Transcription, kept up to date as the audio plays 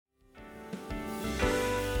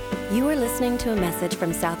You are listening to a message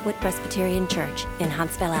from Southwood Presbyterian Church in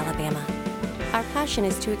Huntsville, Alabama. Our passion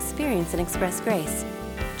is to experience and express grace.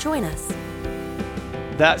 Join us.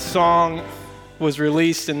 That song was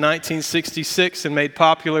released in 1966 and made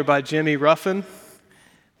popular by Jimmy Ruffin.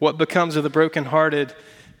 What Becomes of the Brokenhearted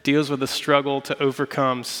deals with the struggle to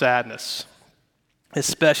overcome sadness,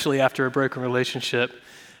 especially after a broken relationship.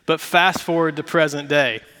 But fast forward to present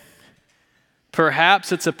day.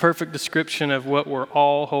 Perhaps it's a perfect description of what we're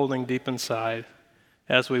all holding deep inside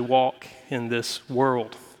as we walk in this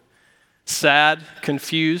world. Sad,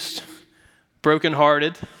 confused,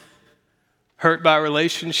 brokenhearted, hurt by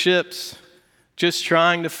relationships, just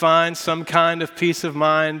trying to find some kind of peace of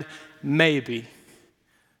mind, maybe.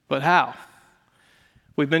 But how?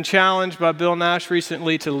 We've been challenged by Bill Nash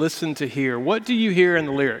recently to listen to hear. What do you hear in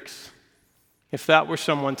the lyrics? If that were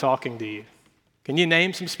someone talking to you. Can you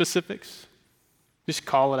name some specifics? Just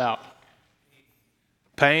call it out.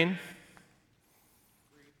 Pain?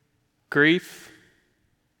 Grief?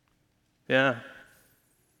 Yeah.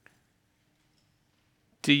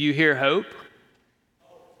 Do you hear hope?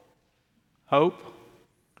 Hope?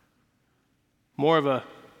 More of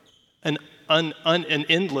an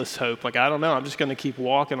endless hope. Like, I don't know, I'm just going to keep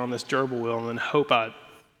walking on this gerbil wheel and then hope I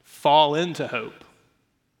fall into hope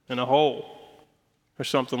in a hole or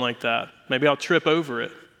something like that. Maybe I'll trip over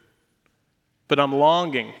it. But I'm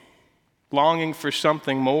longing for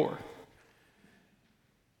something more.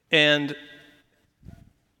 And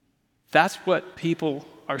that's what people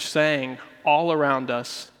are saying all around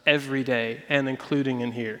us every day, and including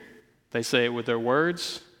in here. They say it with their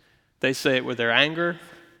words. They say it with their anger.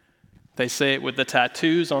 They say it with the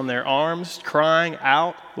tattoos on their arms, crying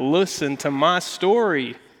out, "Listen to my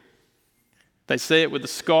story." They say it with the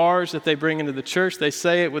scars that they bring into the church. They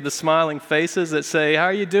say it with the smiling faces that say, "How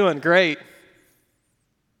are you doing?" "Great."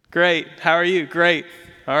 "Great. How are you?" "Great."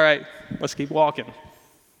 "All right, let's keep walking."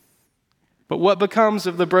 But what becomes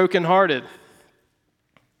of the brokenhearted?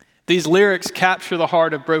 These lyrics capture the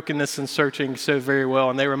heart of brokenness and searching so very well,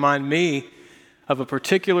 and they remind me of a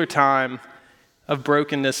particular time of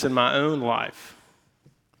brokenness in my own life.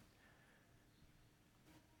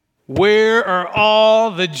 Where are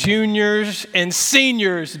all the juniors and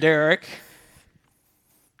seniors, Derrick?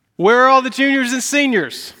 Where are all the juniors and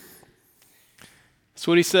seniors? That's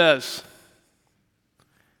what he says.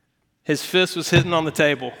 His fist was hitting on the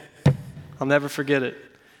table. I'll never forget it.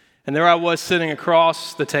 And there I was sitting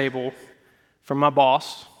across the table from my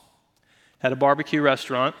boss at a barbecue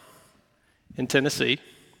restaurant in Tennessee.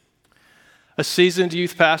 A seasoned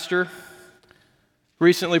youth pastor,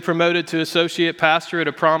 recently promoted to associate pastor at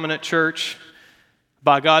a prominent church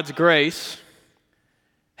by God's grace,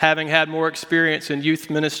 having had more experience in youth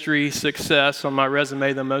ministry success on my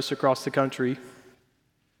resume than most across the country.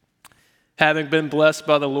 Having been blessed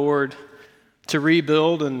by the Lord to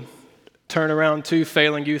rebuild and turn around 2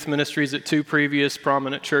 failing youth ministries at 2 previous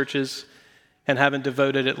prominent churches, and having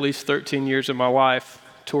devoted at least 13 years of my life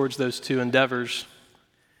towards those 2 endeavors.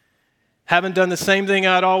 Having done the same thing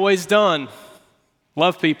I'd always done,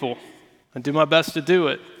 love people and do my best to do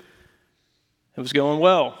it. It was going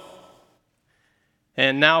well.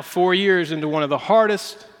 And now 4 years into one of the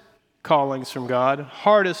hardest callings from God,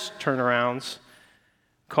 hardest turnarounds,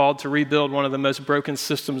 called to rebuild one of the most broken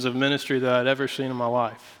systems of ministry that I'd ever seen in my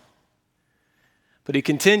life. But he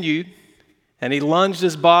continued, and he lunged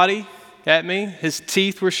his body at me. His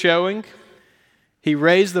teeth were showing. He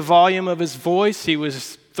raised the volume of his voice. He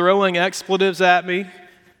was throwing expletives at me,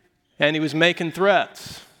 and he was making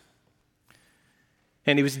threats.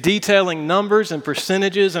 And he was detailing numbers and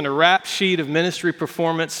percentages and a rap sheet of ministry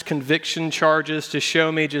performance conviction charges to show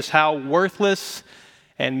me just how worthless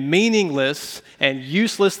and meaningless and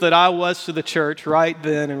useless that I was to the church right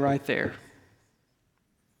then and right there.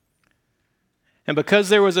 And because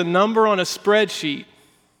there was a number on a spreadsheet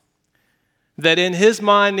that in his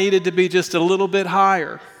mind needed to be just a little bit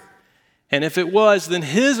higher, and if it was, then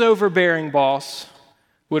his overbearing boss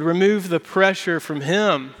would remove the pressure from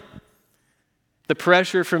him, the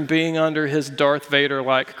pressure from being under his Darth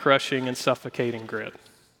Vader-like crushing and suffocating grip.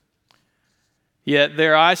 Yet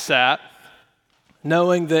there I sat,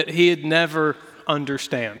 knowing that he'd never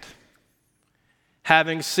understand,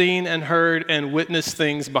 having seen and heard and witnessed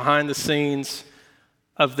things behind the scenes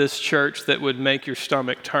of this church that would make your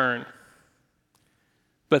stomach turn.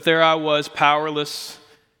 But there I was, powerless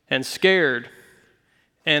and scared,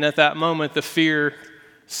 and at that moment the fear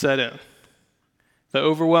set in. The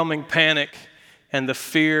overwhelming panic and the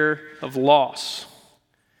fear of loss.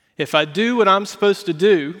 If I do what I'm supposed to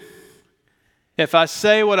do, if I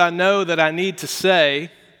say what I know that I need to say,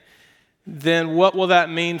 then what will that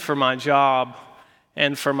mean for my job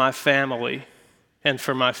and for my family and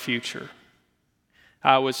for my future.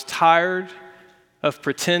 I was tired of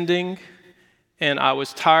pretending, and I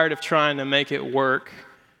was tired of trying to make it work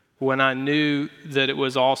when I knew that it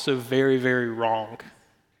was also very, very wrong.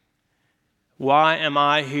 Why am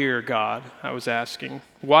I here, God? I was asking.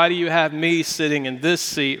 Why do you have me sitting in this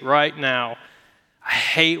seat right now? I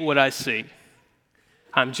hate what I see.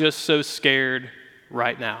 I'm just so scared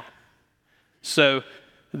right now. So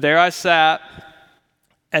there I sat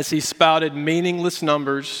as he spouted meaningless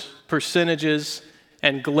numbers, percentages,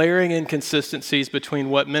 and glaring inconsistencies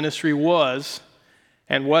between what ministry was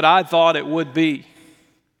and what I thought it would be.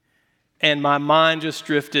 And my mind just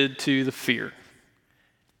drifted to the fear.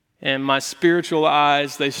 And my spiritual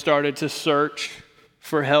eyes, they started to search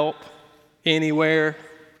for help anywhere,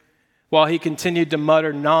 while he continued to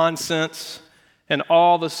mutter nonsense and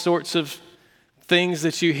all the sorts of things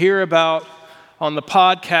that you hear about on the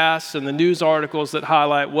podcasts and the news articles that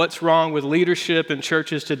highlight what's wrong with leadership in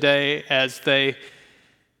churches today as they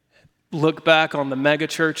look back on the mega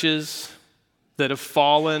churches that have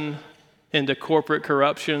fallen into corporate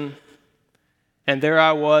corruption. And there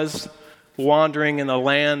I was, wandering in a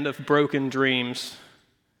land of broken dreams,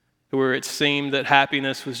 where it seemed that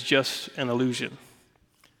happiness was just an illusion,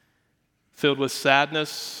 filled with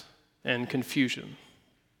sadness and confusion.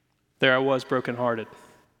 There I was, brokenhearted,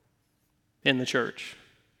 in the church.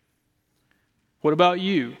 What about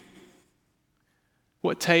you?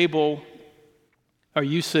 What table are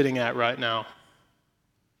you sitting at right now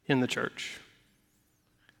in the church?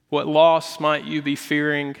 What loss might you be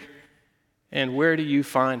fearing, and where do you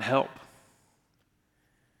find help?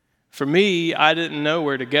 For me, I didn't know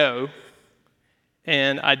where to go,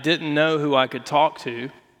 and I didn't know who I could talk to,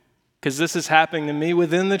 because this is happening to me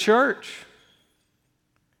within the church.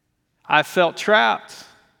 I felt trapped,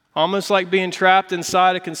 almost like being trapped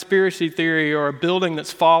inside a conspiracy theory or a building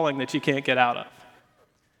that's falling that you can't get out of.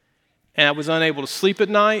 And I was unable to sleep at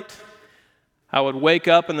night. I would wake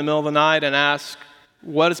up in the middle of the night and ask,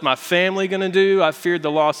 what is my family going to do? I feared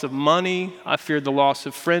the loss of money. I feared the loss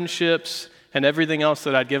of friendships and everything else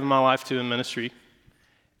that I'd given my life to in ministry.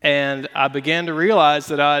 And I began to realize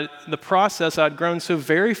that the process, I'd grown so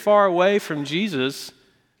very far away from Jesus,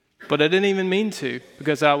 but I didn't even mean to,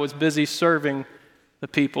 because I was busy serving the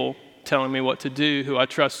people telling me what to do who I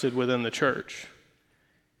trusted within the church.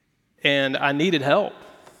 And I needed help.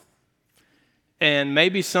 And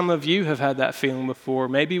maybe some of you have had that feeling before,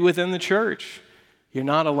 maybe within the church. You're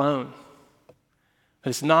not alone. But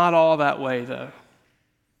it's not all that way, though.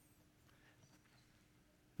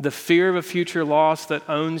 The fear of a future loss that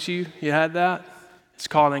owns you, you had that? It's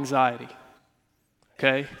called anxiety.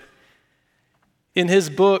 Okay? In his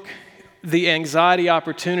book, The Anxiety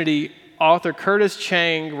Opportunity, author Curtis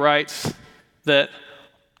Chang writes that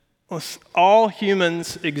all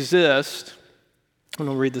humans exist, I'm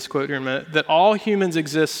going to read this quote here in a minute, that all humans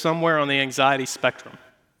exist somewhere on the anxiety spectrum.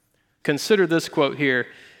 Consider this quote here.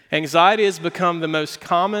 Anxiety has become the most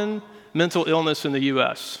common mental illness in the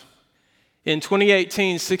U.S. In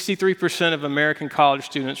 2018, 63% of American college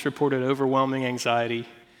students reported overwhelming anxiety.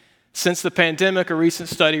 Since the pandemic, a recent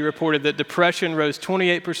study reported that depression rose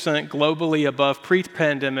 28% globally above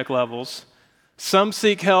pre-pandemic levels. Some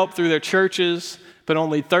seek help through their churches, but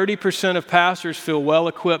only 30% of pastors feel well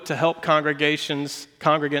equipped to help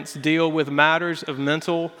congregants deal with matters of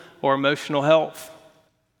mental or emotional health.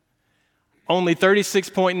 Only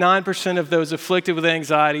 36.9% of those afflicted with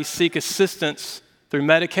anxiety seek assistance through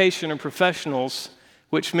medication or professionals,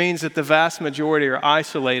 which means that the vast majority are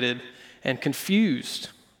isolated and confused.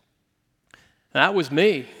 That was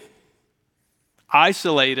me,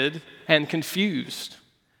 isolated and confused,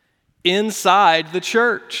 inside the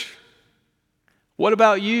church. What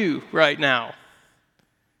about you right now?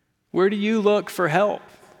 Where do you look for help?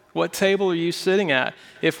 What table are you sitting at?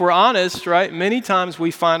 If we're honest, right, many times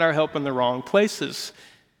we find our help in the wrong places.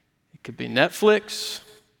 It could be Netflix,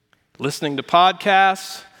 listening to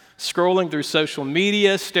podcasts, scrolling through social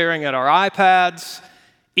media, staring at our iPads,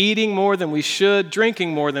 eating more than we should,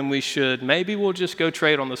 drinking more than we should. Maybe we'll just go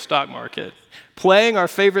trade on the stock market. Playing our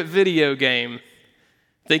favorite video game,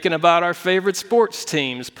 thinking about our favorite sports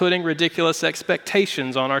teams, putting ridiculous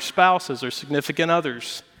expectations on our spouses or significant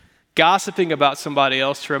others. Gossiping about somebody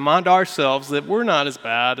else to remind ourselves that we're not as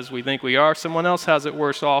bad as we think we are. Someone else has it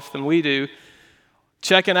worse off than we do.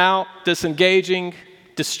 Checking out, disengaging,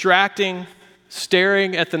 distracting,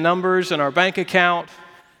 staring at the numbers in our bank account,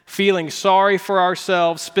 feeling sorry for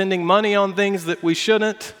ourselves, spending money on things that we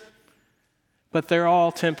shouldn't. But they're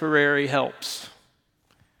all temporary helps.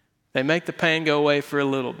 They make the pain go away for a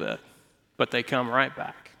little bit, but they come right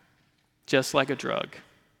back. Just like a drug.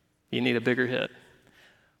 You need a bigger hit.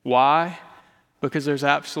 Why? Because there's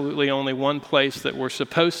absolutely only one place that we're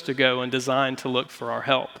supposed to go and designed to look for our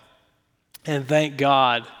help. And thank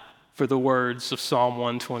God for the words of Psalm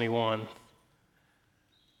 121.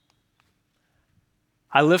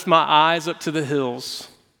 I lift my eyes up to the hills.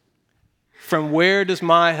 From where does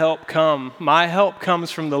my help come? My help comes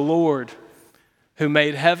from the Lord, who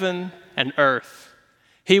made heaven and earth.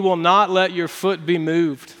 He will not let your foot be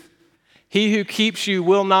moved. He who keeps you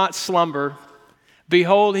will not slumber.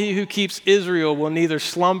 Behold, he who keeps Israel will neither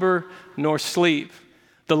slumber nor sleep.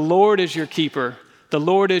 The Lord is your keeper. The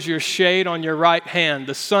Lord is your shade on your right hand.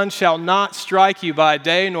 The sun shall not strike you by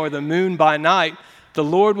day, nor the moon by night. The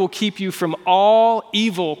Lord will keep you from all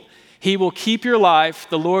evil. He will keep your life.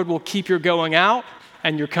 The Lord will keep your going out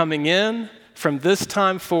and your coming in from this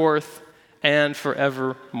time forth and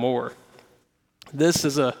forevermore. This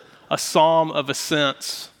is a psalm of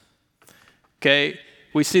ascents. Okay,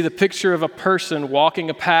 we see the picture of a person walking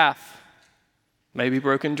a path, maybe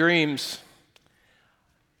broken dreams.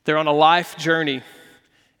 They're on a life journey.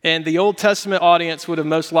 And the Old Testament audience would have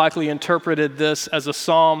most likely interpreted this as a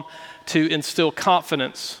psalm to instill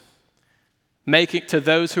confidence, to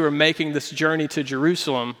those who are making this journey to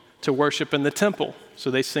Jerusalem to worship in the temple. So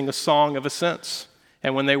they sing a song of ascents.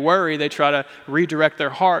 And when they worry, they try to redirect their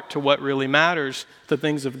heart to what really matters, the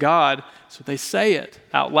things of God. So they say it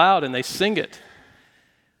out loud and they sing it.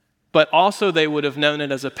 But also they would have known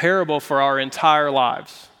it as a parable for our entire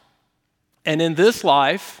lives. And in this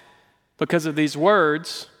life, because of these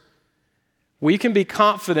words, we can be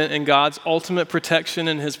confident in God's ultimate protection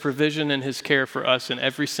and his provision and his care for us in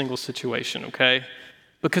every single situation, okay?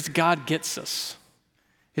 Because God gets us.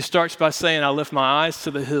 He starts by saying, I lift my eyes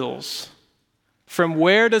to the hills. From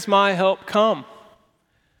where does my help come?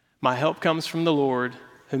 My help comes from the Lord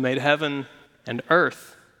who made heaven and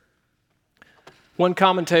earth. One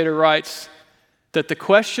commentator writes that the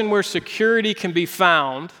question where security can be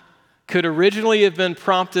found could originally have been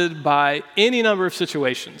prompted by any number of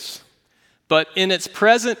situations. But in its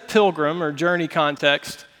present pilgrim or journey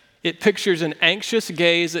context, it pictures an anxious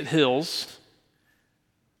gaze at hills,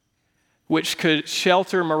 which could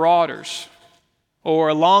shelter marauders, or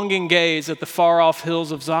a longing gaze at the far-off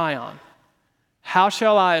hills of Zion. How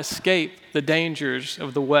shall I escape the dangers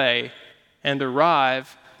of the way and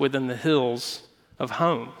arrive within the hills of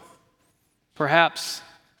home? Perhaps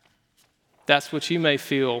that's what you may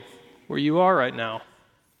feel where you are right now.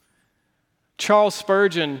 Charles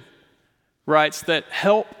Spurgeon writes that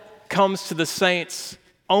help comes to the saints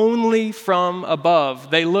only from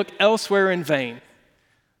above. They look elsewhere in vain.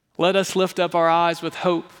 Let us lift up our eyes with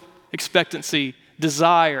hope, expectancy,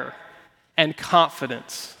 desire, and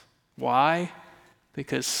confidence. Why?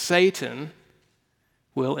 Because Satan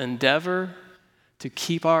will endeavor to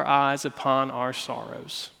keep our eyes upon our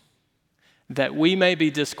sorrows, that we may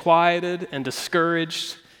be disquieted and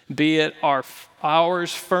discouraged, be it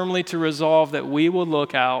ours firmly to resolve that we will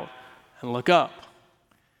look out and look up.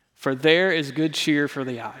 For there is good cheer for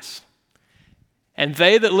the eyes. And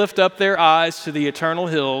they that lift up their eyes to the eternal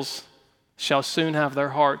hills shall soon have their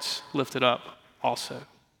hearts lifted up also.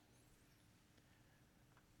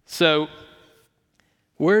 So,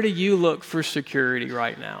 where do you look for security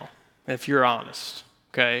right now, if you're honest,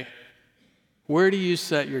 okay? Where do you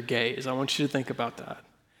set your gaze? I want you to think about that.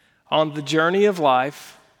 On the journey of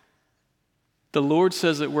life, the Lord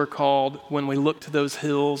says that we're called, when we look to those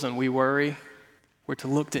hills and we worry, we're to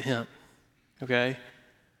look to him, okay?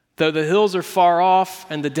 Though the hills are far off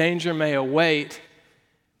and the danger may await,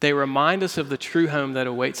 they remind us of the true home that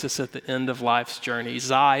awaits us at the end of life's journey,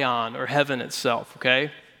 Zion or heaven itself,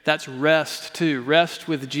 okay? That's rest too, rest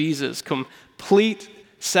with Jesus, complete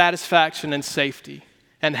satisfaction and safety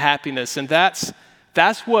and happiness. And that's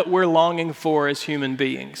what we're longing for as human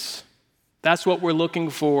beings. That's what we're looking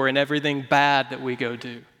for in everything bad that we go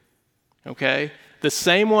do, okay? The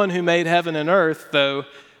same one who made heaven and earth, though,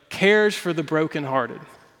 cares for the brokenhearted,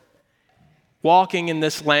 walking in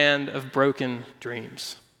this land of broken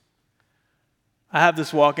dreams. I have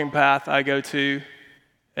this walking path I go to,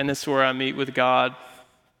 and this is where I meet with God.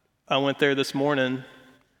 I went there this morning,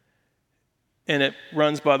 and it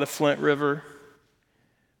runs by the Flint River.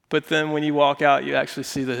 But then when you walk out, you actually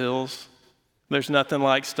see the hills. There's nothing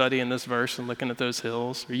like studying this verse and looking at those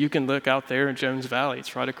hills. Or you can look out there in Jones Valley.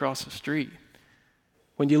 It's right across the street.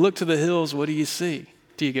 When you look to the hills, what do you see?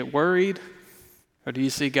 Do you get worried? Or do you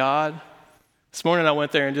see God? This morning I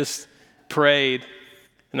went there and just prayed.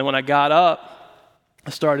 And then when I got up,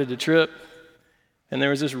 I started to trip. And there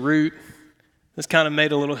was this root. This kind of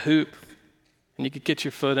made a little hoop. And you could get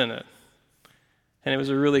your foot in it. And it was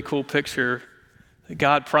a really cool picture that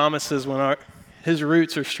God promises when his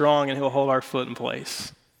roots are strong and he'll hold our foot in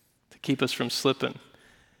place. keep us from slipping.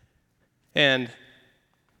 And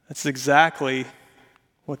that's exactly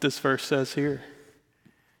what this verse says here.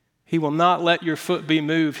 He will not let your foot be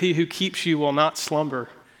moved. He who keeps you will not slumber.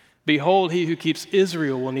 Behold, he who keeps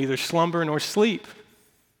Israel will neither slumber nor sleep.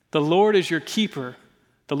 The Lord is your keeper.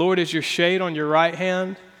 The Lord is your shade on your right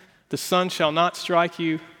hand. The sun shall not strike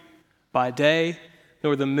you by day,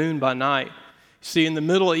 nor the moon by night. See, in the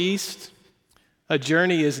Middle East, a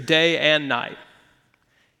journey is day and night.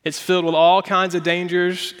 It's filled with all kinds of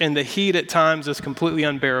dangers, and the heat at times is completely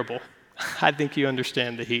unbearable. I think you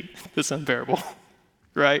understand the heat. It's unbearable,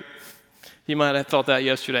 right? You might have thought that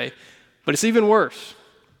yesterday. But it's even worse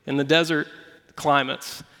in the desert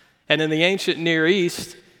climates. And in the ancient Near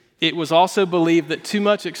East, it was also believed that too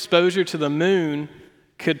much exposure to the moon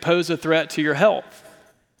could pose a threat to your health.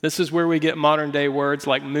 This is where we get modern day words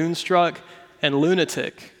like moonstruck and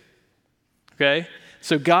lunatic. Okay?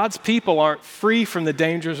 So God's people aren't free from the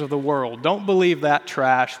dangers of the world. Don't believe that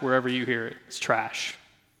trash wherever you hear it. It's trash.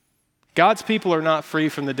 God's people are not free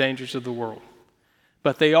from the dangers of the world,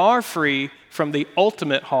 but they are free from the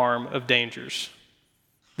ultimate harm of dangers,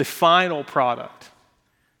 the final product.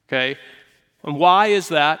 Okay? And why is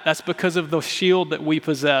that? That's because of the shield that we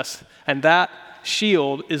possess, and that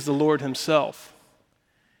shield is the Lord himself.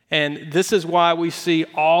 And this is why we see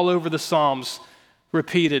all over the Psalms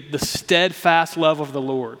repeated the steadfast love of the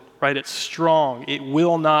Lord, right? It's strong. It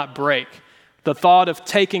will not break. The thought of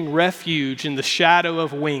taking refuge in the shadow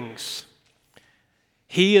of wings.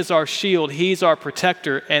 He is our shield. He's our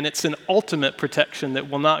protector, and it's an ultimate protection that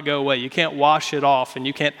will not go away. You can't wash it off, and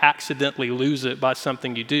you can't accidentally lose it by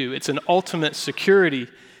something you do. It's an ultimate security,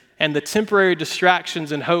 and the temporary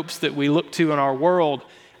distractions and hopes that we look to in our world,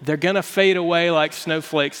 they're going to fade away like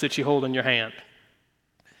snowflakes that you hold in your hand.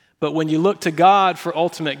 But when you look to God for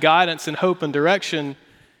ultimate guidance and hope and direction,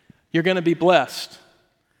 you're going to be blessed.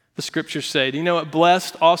 The scriptures say. Do you know what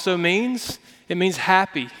blessed also means? It means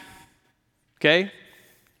happy. Okay?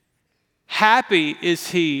 Happy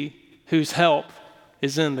is he whose help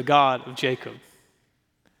is in the God of Jacob,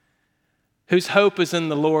 whose hope is in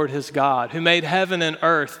the Lord his God, who made heaven and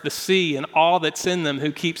earth, the sea, and all that's in them,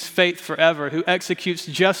 who keeps faith forever, who executes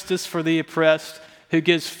justice for the oppressed, who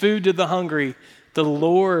gives food to the hungry. The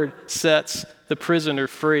Lord sets the prisoner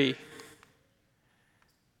free.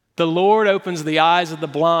 The Lord opens the eyes of the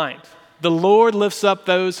blind. The Lord lifts up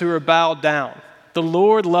those who are bowed down. The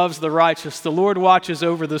Lord loves the righteous. The Lord watches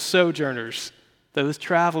over the sojourners, those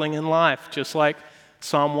traveling in life, just like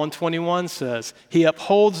Psalm 121 says. He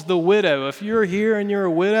upholds the widow. If you're here and you're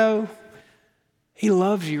a widow, he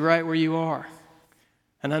loves you right where you are.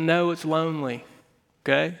 And I know it's lonely,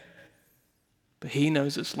 okay? But he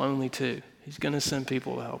knows it's lonely too. He's going to send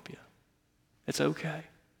people to help you. It's okay,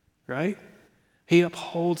 right? He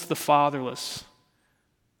upholds the fatherless.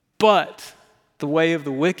 But the way of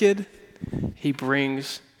the wicked, he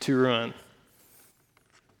brings to ruin.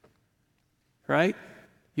 Right?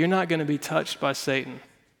 You're not going to be touched by Satan.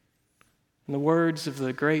 In the words of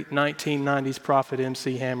the great 1990s prophet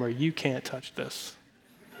MC Hammer, you can't touch this.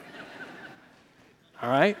 All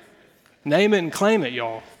right? Name it and claim it,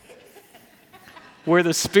 y'all. Where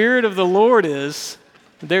the Spirit of the Lord is,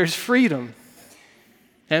 there's freedom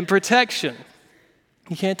and protection.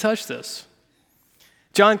 You can't touch this.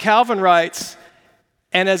 John Calvin writes,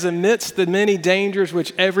 and as amidst the many dangers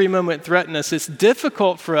which every moment threaten us, it's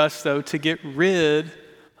difficult for us, though, to get rid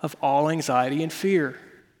of all anxiety and fear.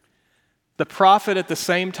 The prophet at the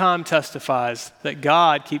same time testifies that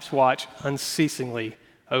God keeps watch unceasingly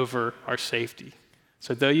over our safety.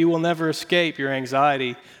 So though you will never escape your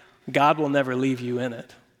anxiety, God will never leave you in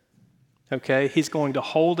it. Okay? He's going to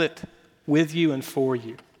hold it with you and for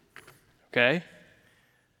you. Okay?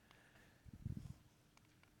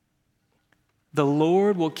 The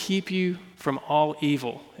Lord will keep you from all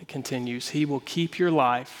evil, it continues. He will keep your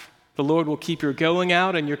life. The Lord will keep your going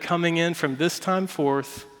out and your coming in from this time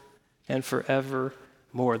forth and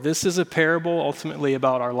forevermore. This is a parable ultimately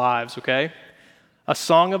about our lives, okay? A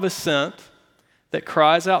song of ascent that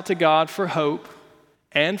cries out to God for hope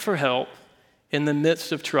and for help in the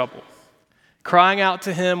midst of trouble. Crying out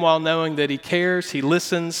to him while knowing that he cares, he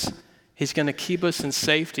listens, he's going to keep us in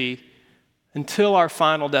safety until our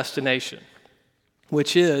final destination,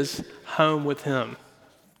 which is home with him.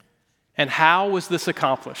 And how was this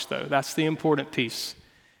accomplished, though? That's the important piece.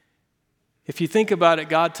 If you think about it,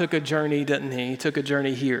 God took a journey, didn't he? He took a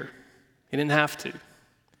journey here. He didn't have to.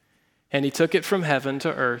 And he took it from heaven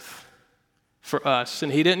to earth for us.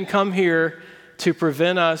 And he didn't come here to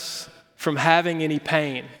prevent us from having any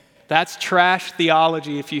pain. That's trash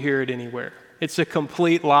theology if you hear it anywhere. It's a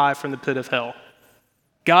complete lie from the pit of hell.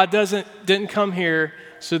 God didn't come here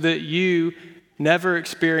so that you never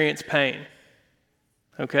experience pain,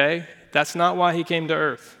 okay? That's not why he came to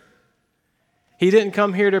earth. He didn't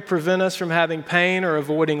come here to prevent us from having pain or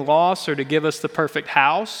avoiding loss or to give us the perfect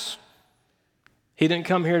house. He didn't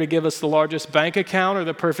come here to give us the largest bank account or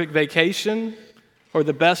the perfect vacation or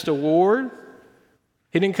the best award.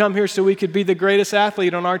 He didn't come here so we could be the greatest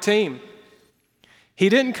athlete on our team. He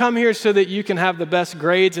didn't come here so that you can have the best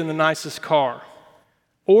grades and the nicest car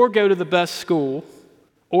or go to the best school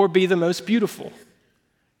or be the most beautiful.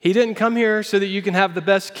 He didn't come here so that you can have the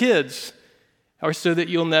best kids or so that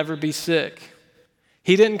you'll never be sick.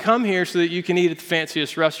 He didn't come here so that you can eat at the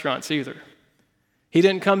fanciest restaurants either. He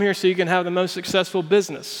didn't come here so you can have the most successful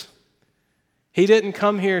business. He didn't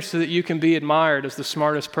come here so that you can be admired as the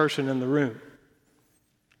smartest person in the room.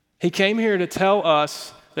 He came here to tell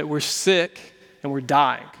us that we're sick and we're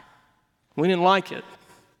dying. We didn't like it.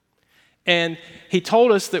 And he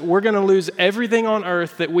told us that we're going to lose everything on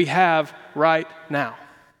earth that we have right now.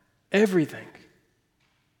 Everything.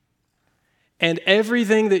 And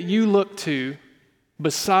everything that you look to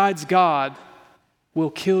besides God will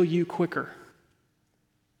kill you quicker.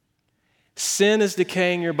 Sin is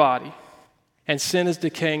decaying your body, and sin is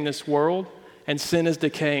decaying this world, and sin is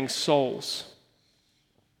decaying souls.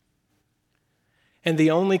 And the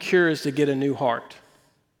only cure is to get a new heart.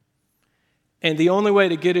 And the only way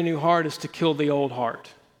to get a new heart is to kill the old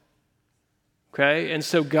heart. Okay? And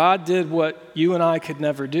so God did what you and I could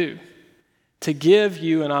never do, to give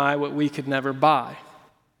you and I what we could never buy,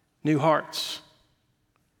 new hearts.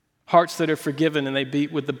 Hearts that are forgiven and they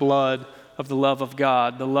beat with the blood of the love of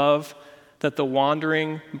God, the love that the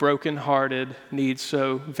wandering, brokenhearted need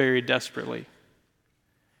so very desperately.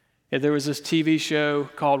 Yeah, there was this TV show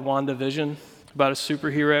called WandaVision about a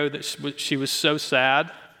superhero that she was so sad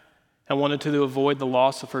and wanted to avoid the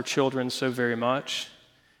loss of her children so very much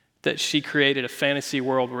that she created a fantasy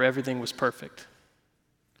world where everything was perfect,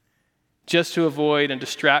 just to avoid and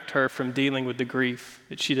distract her from dealing with the grief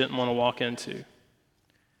that she didn't want to walk into.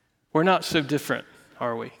 We're not so different,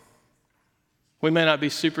 are we? We may not be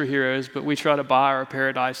superheroes, but we try to buy our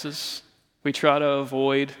paradises. We try to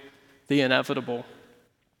avoid the inevitable.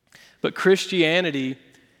 But Christianity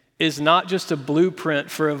is not just a blueprint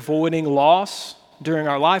for avoiding loss during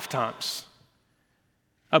our lifetimes,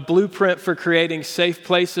 a blueprint for creating safe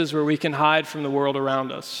places where we can hide from the world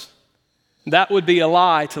around us. That would be a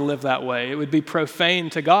lie to live that way. It would be profane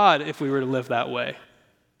to God if we were to live that way.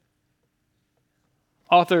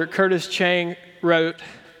 Author Curtis Chang wrote,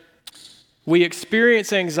 "We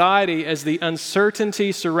experience anxiety as the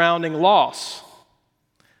uncertainty surrounding loss.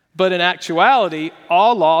 But in actuality,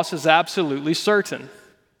 all loss is absolutely certain."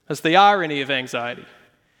 That's the irony of anxiety.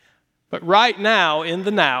 But right now, in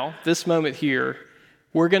the now, this moment here,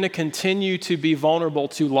 we're going to continue to be vulnerable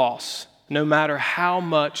to loss, no matter how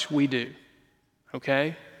much we do.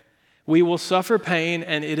 Okay? We will suffer pain,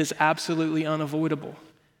 and it is absolutely unavoidable.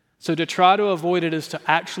 So to try to avoid it is to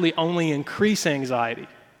actually only increase anxiety.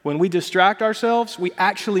 When we distract ourselves, we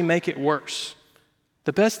actually make it worse.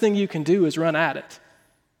 The best thing you can do is run at it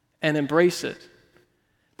and embrace it.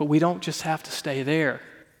 But we don't just have to stay there,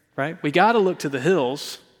 right? We got to look to the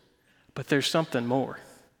hills, but there's something more.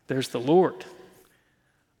 There's the Lord.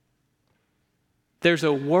 There's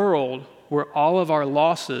a world where all of our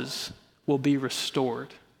losses will be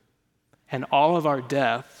restored and all of our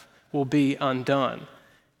death will be undone.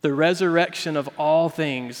 The resurrection of all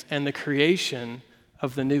things and the creation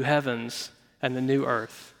of the new heavens and the new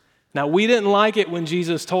earth. Now, we didn't like it when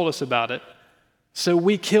Jesus told us about it, so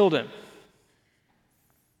we killed him.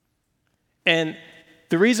 And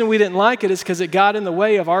the reason we didn't like it is because it got in the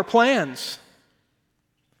way of our plans.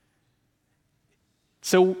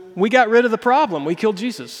 So we got rid of the problem. We killed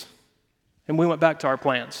Jesus. And we went back to our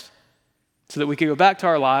plans so that we could go back to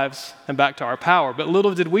our lives and back to our power. But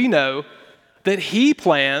little did we know that he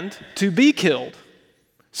planned to be killed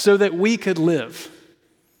so that we could live.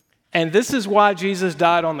 And this is why Jesus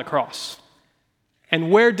died on the cross.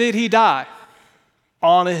 And where did he die?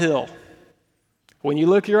 On a hill. When you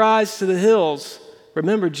look your eyes to the hills,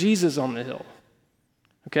 remember Jesus on the hill.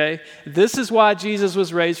 Okay? This is why Jesus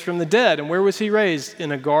was raised from the dead. And where was he raised?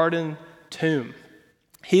 In a garden tomb.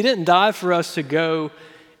 He didn't die for us to go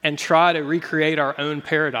and try to recreate our own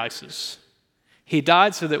paradises. He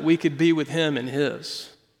died so that we could be with him in his.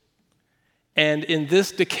 And in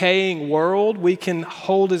this decaying world, we can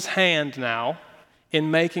hold his hand now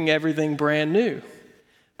in making everything brand new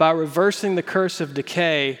by reversing the curse of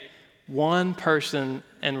decay one person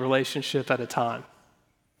and relationship at a time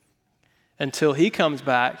until he comes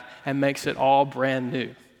back and makes it all brand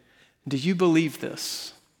new. Do you believe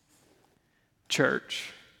this?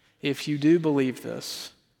 church, if you do believe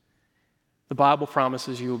this, the Bible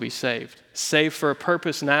promises you will be saved. Saved for a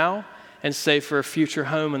purpose now and saved for a future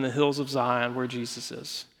home in the hills of Zion where Jesus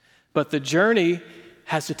is. But the journey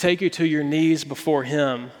has to take you to your knees before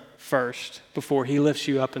him first, before he lifts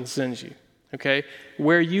you up and sends you, okay?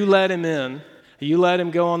 Where you let him in, you let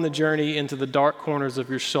him go on the journey into the dark corners of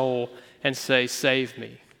your soul and say, save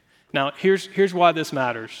me. Now, here's why this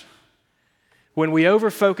matters. When we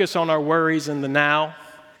overfocus on our worries in the now,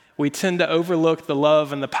 we tend to overlook the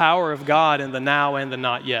love and the power of God in the now and the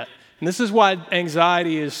not yet. And this is why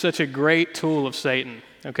anxiety is such a great tool of Satan,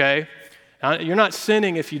 okay? Now, you're not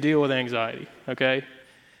sinning if you deal with anxiety, okay?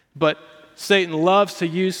 But Satan loves to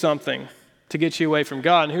use something to get you away from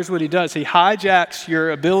God. And here's what he does. He hijacks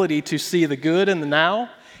your ability to see the good in the now,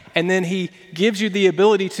 and then he gives you the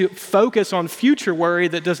ability to focus on future worry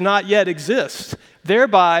that does not yet exist,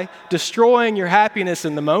 thereby destroying your happiness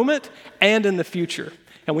in the moment and in the future.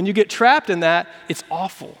 And when you get trapped in that, it's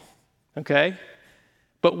awful, okay?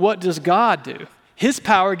 But what does God do? His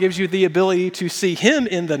power gives you the ability to see him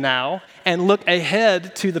in the now and look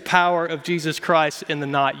ahead to the power of Jesus Christ in the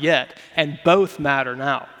not yet. And both matter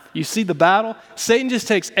now. You see the battle? Satan just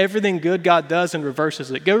takes everything good God does and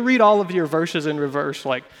reverses it. Go read all of your verses in reverse,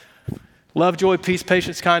 like love, joy, peace,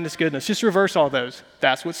 patience, kindness, goodness. Just reverse all those.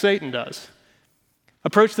 That's what Satan does.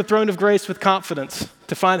 Approach the throne of grace with confidence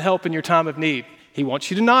to find help in your time of need. He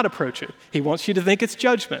wants you to not approach it. He wants you to think it's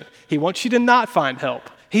judgment. He wants you to not find help.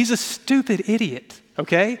 He's a stupid idiot,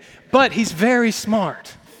 okay? But he's very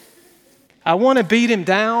smart. I want to beat him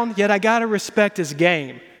down, yet I got to respect his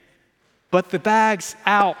game. But the bag's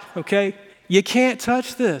out, okay? You can't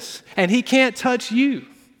touch this, and he can't touch you,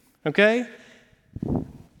 okay?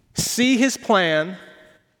 See his plan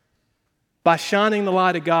by shining the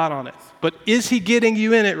light of God on it. But is he getting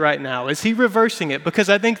you in it right now? Is he reversing it? Because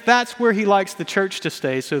I think that's where he likes the church to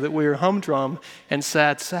stay, so that we're humdrum and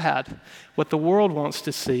sad. What the world wants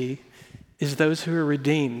to see is those who are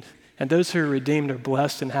redeemed. And those who are redeemed are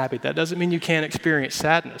blessed and happy. That doesn't mean you can't experience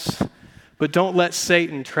sadness. But don't let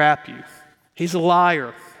Satan trap you. He's a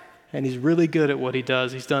liar, and he's really good at what he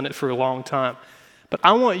does. He's done it for a long time. But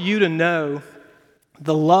I want you to know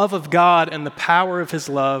the love of God and the power of his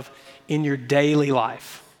love in your daily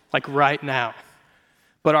life, like right now.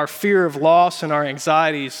 But our fear of loss and our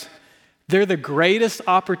anxieties, they're the greatest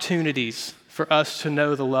opportunities for us to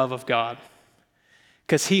know the love of God,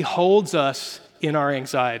 because he holds us in our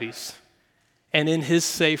anxieties and in his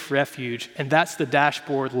safe refuge, and that's the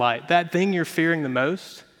dashboard light. That thing you're fearing the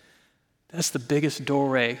most, that's the biggest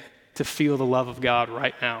doorway to feel the love of God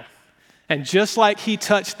right now. And just like he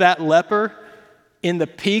touched that leper in the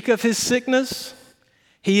peak of his sickness,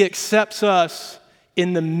 he accepts us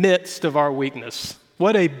in the midst of our weakness.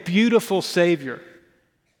 What a beautiful Savior.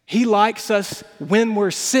 He likes us when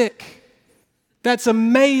we're sick. That's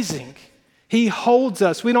amazing. He holds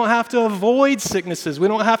us. We don't have to avoid sicknesses. We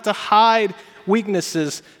don't have to hide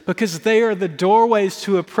weaknesses, because they are the doorways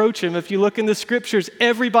to approach him. If you look in the scriptures,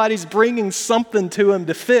 everybody's bringing something to him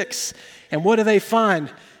to fix. And what do they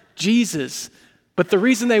find? Jesus. But the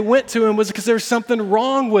reason they went to him was because there's something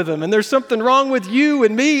wrong with him, and there's something wrong with you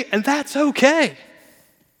and me, and that's okay.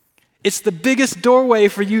 It's the biggest doorway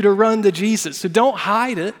for you to run to Jesus. So don't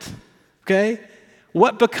hide it, okay?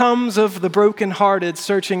 What becomes of the brokenhearted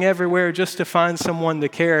searching everywhere just to find someone to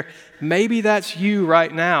care? Maybe that's you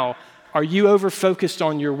right now. Are you over-focused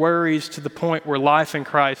on your worries to the point where life in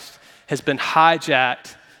Christ has been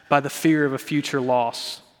hijacked by the fear of a future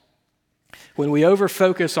loss? When we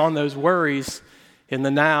over-focus on those worries in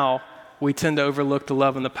the now, we tend to overlook the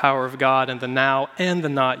love and the power of God in the now and the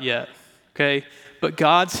not yet, okay? But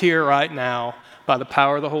God's here right now by the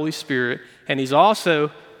power of the Holy Spirit, and he's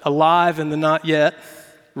also alive in the not yet,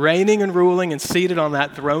 reigning and ruling and seated on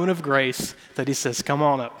that throne of grace that he says, come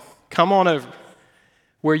on up, come on over,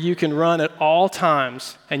 where you can run at all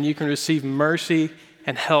times and you can receive mercy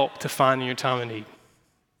and help to find in your time of need.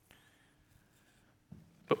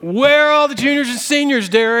 But where are all the juniors and seniors,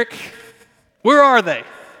 Derrick? Where are they?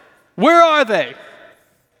 Where are they?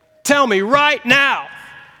 Tell me right now.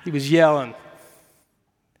 He was yelling.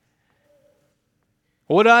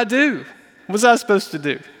 What did I do? What was I supposed to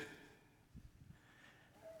do?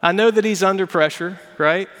 I know that he's under pressure,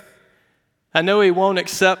 right? I know he won't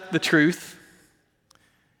accept the truth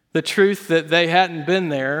that they hadn't been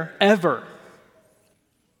there ever.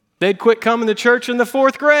 They'd quit coming to church in the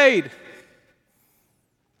 4th grade,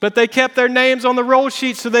 but they kept their names on the roll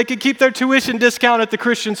sheet so they could keep their tuition discount at the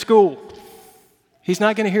Christian school. He's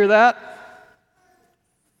not going to hear that.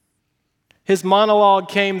 His monologue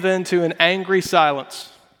came then to an angry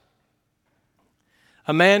silence.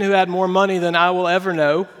 A man who had more money than I will ever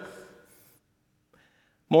know,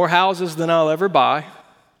 more houses than I'll ever buy.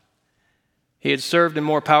 He had served in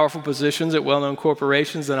more powerful positions at well-known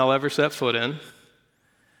corporations than I'll ever set foot in.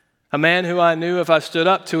 A man who I knew if I stood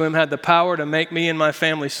up to him had the power to make me and my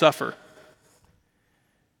family suffer.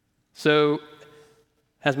 So,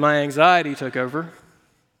 as my anxiety took over,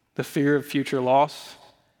 the fear of future loss,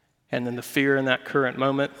 and then the fear in that current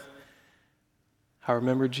moment, I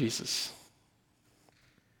remembered Jesus.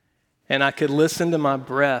 And I could listen to my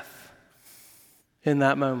breath in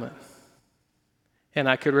that moment. And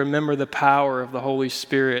I could remember the power of the Holy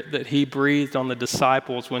Spirit that he breathed on the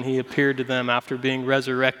disciples when he appeared to them after being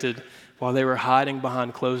resurrected while they were hiding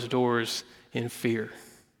behind closed doors in fear.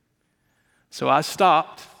 So I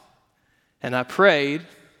stopped and I prayed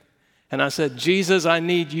and I said, Jesus, I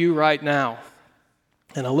need you right now.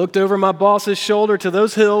 And I looked over my boss's shoulder to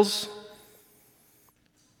those hills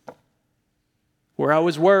where I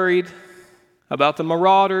was worried about the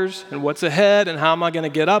marauders and what's ahead and how am I going to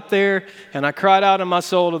get up there. And I cried out in my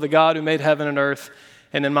soul to the God who made heaven and earth.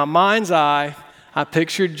 And in my mind's eye, I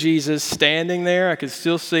pictured Jesus standing there. I could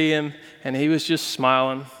still see him. And he was just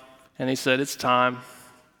smiling. And he said, it's time.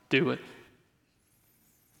 Do it.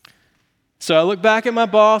 So I looked back at my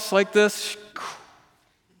boss like this.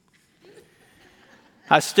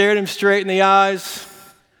 I stared him straight in the eyes.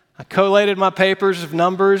 I collated my papers of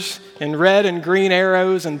numbers in red and green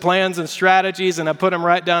arrows and plans and strategies, and I put them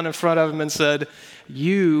right down in front of him and said,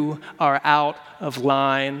 you are out of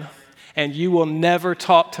line, and you will never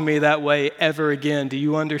talk to me that way ever again. Do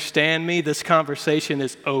you understand me? This conversation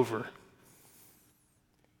is over.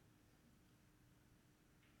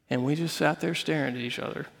 And we just sat there staring at each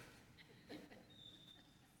other.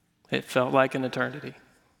 It felt like an eternity.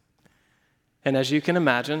 And as you can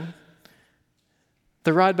imagine,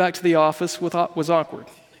 the ride back to the office was awkward.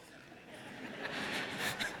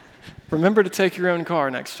 Remember to take your own car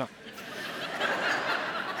next time.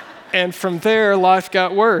 And from there, life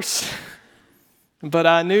got worse. But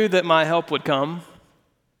I knew that my help would come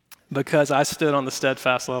because I stood on the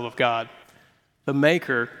steadfast love of God, the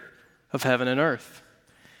maker of heaven and earth.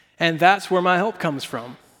 And that's where my help comes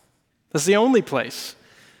from. That's the only place.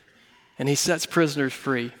 And he sets prisoners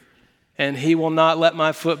free. And he will not let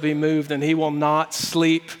my foot be moved, and he will not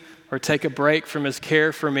sleep or take a break from his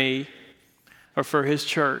care for me or for his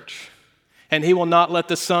church. And he will not let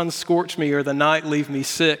the sun scorch me or the night leave me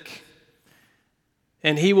sick.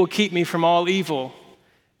 And he will keep me from all evil.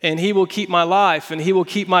 And he will keep my life, and he will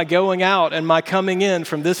keep my going out and my coming in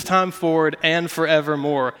from this time forward and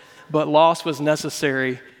forevermore. But loss was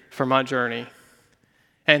necessary for my journey.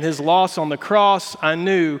 And his loss on the cross, I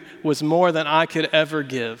knew, was more than I could ever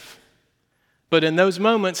give. But in those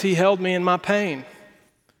moments, he held me in my pain.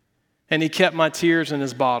 And he kept my tears in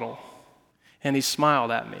his bottle. And he smiled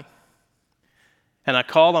at me. And I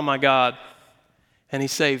called on my God, and he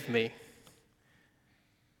saved me.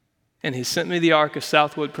 And he sent me the ark of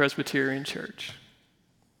Southwood Presbyterian Church.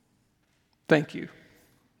 Thank you.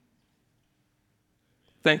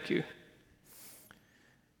 Thank you.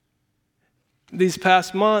 These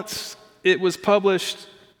past months, it was published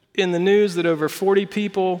in the news that over 40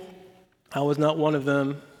 people, I was not one of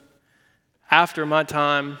them, after my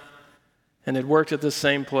time and had worked at the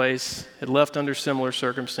same place, had left under similar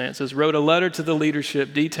circumstances, wrote a letter to the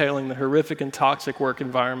leadership detailing the horrific and toxic work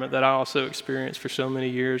environment that I also experienced for so many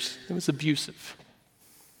years. It was abusive.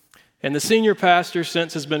 And the senior pastor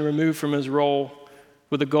since has been removed from his role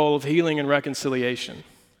with the goal of healing and reconciliation.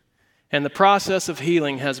 And the process of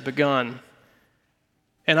healing has begun.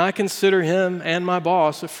 And I consider him and my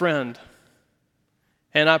boss a friend.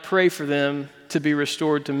 And I pray for them to be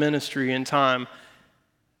restored to ministry in time.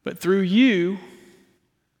 But through you,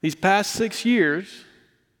 these past 6 years,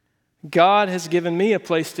 God has given me a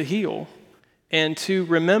place to heal and to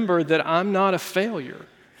remember that I'm not a failure.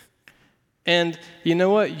 And you know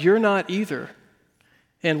what? You're not either.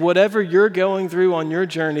 And whatever you're going through on your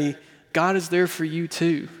journey, God is there for you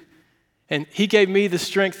too. And he gave me the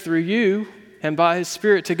strength through you and by his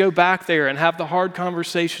Spirit to go back there and have the hard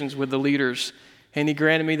conversations with the leaders. And he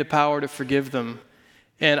granted me the power to forgive them.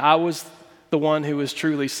 And I was the one who was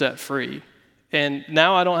truly set free. And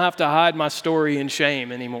now I don't have to hide my story in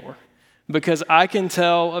shame anymore because I can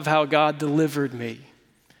tell of how God delivered me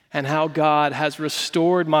and how God has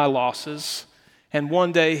restored my losses. And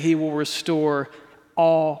one day he will restore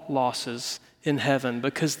all losses in heaven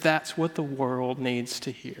because that's what the world needs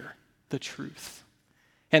to hear, the truth.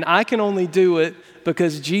 And I can only do it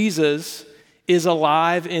because Jesus is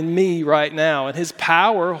alive in me right now, and his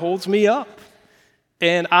power holds me up.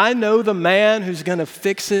 And I know the man who's going to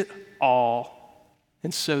fix it all.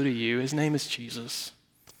 and so do you. His name is Jesus.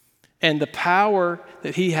 And the power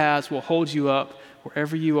that he has will hold you up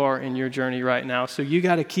wherever you are in your journey right now. So you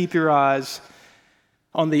got to keep your eyes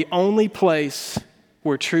on the only place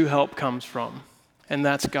where true help comes from, and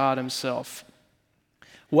that's God himself.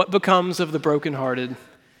 What becomes of the brokenhearted?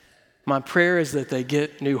 My prayer is that they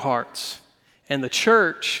get new hearts. And the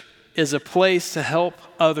church is a place to help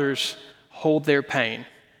others hold their pain,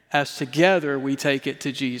 as together we take it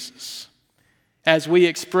to Jesus. As we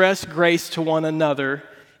express grace to one another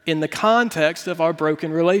in the context of our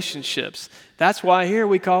broken relationships. That's why here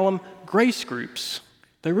we call them grace groups.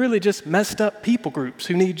 They're really just messed up people groups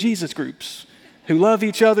who need Jesus groups, who love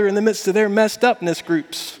each other in the midst of their messed upness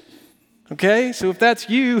groups. Okay? So if that's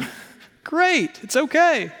you, great, it's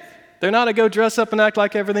okay. They're not a go dress up and act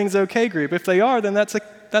like everything's okay group. If they are, then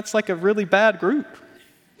that's like a really bad group.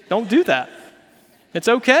 Don't do that. It's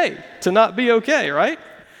okay to not be okay, right?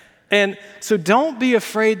 And so don't be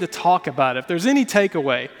afraid to talk about it. If there's any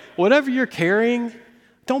takeaway, whatever you're carrying,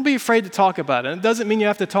 don't be afraid to talk about it. It doesn't mean you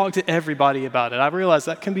have to talk to everybody about it. I realize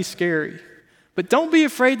that can be scary. But don't be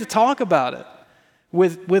afraid to talk about it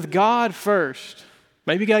with God first.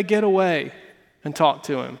 Maybe you got to get away and talk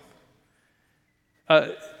to him.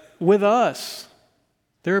 With us,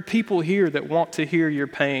 there are people here that want to hear your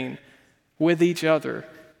pain with each other.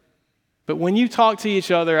 But when you talk to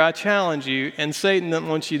each other, I challenge you, and Satan doesn't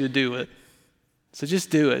want you to do it. So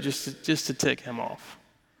just do it, just to tick him off.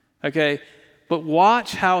 Okay? But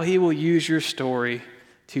watch how he will use your story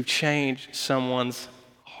to change someone's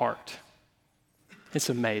heart. It's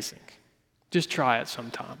amazing. Just try it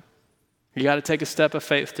sometime. You got to take a step of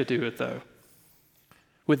faith to do it, though.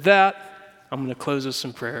 With that, I'm going to close with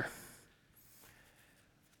some prayer.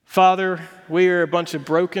 Father, we are a bunch of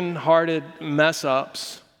broken-hearted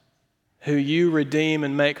mess-ups who you redeem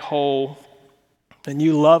and make whole, and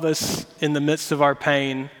you love us in the midst of our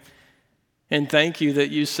pain, and thank you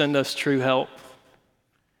that you send us true help.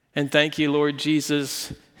 And thank you, Lord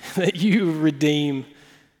Jesus, that you redeem.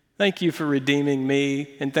 Thank you for redeeming me,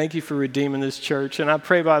 and thank you for redeeming this church. And I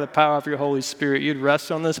pray by the power of your Holy Spirit, you'd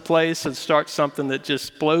rest on this place and start something that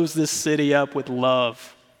just blows this city up with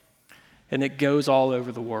love, and it goes all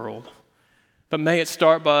over the world. But may it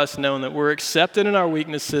start by us knowing that we're accepted in our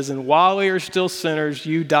weaknesses, and while we are still sinners,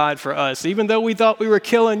 you died for us. Even though we thought we were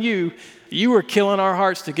killing you, you were killing our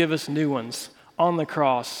hearts to give us new ones on the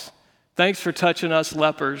cross. Thanks for touching us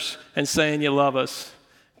lepers and saying you love us.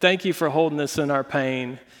 Thank you for holding us in our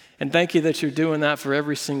pain. And thank you that you're doing that for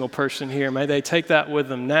every single person here. May they take that with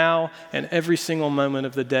them now and every single moment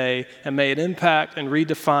of the day, and may it impact and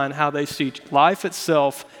redefine how they see life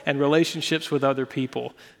itself and relationships with other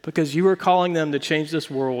people, because you are calling them to change this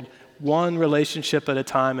world one relationship at a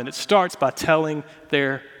time, and it starts by telling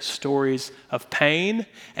their stories of pain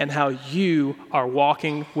and how you are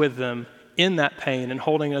walking with them in that pain and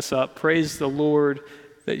holding us up. Praise the Lord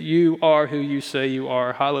that you are who you say you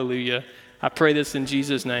are. Hallelujah. I pray this in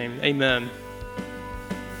Jesus' name. Amen.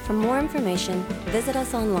 For more information, visit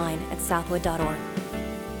us online at southwood.org.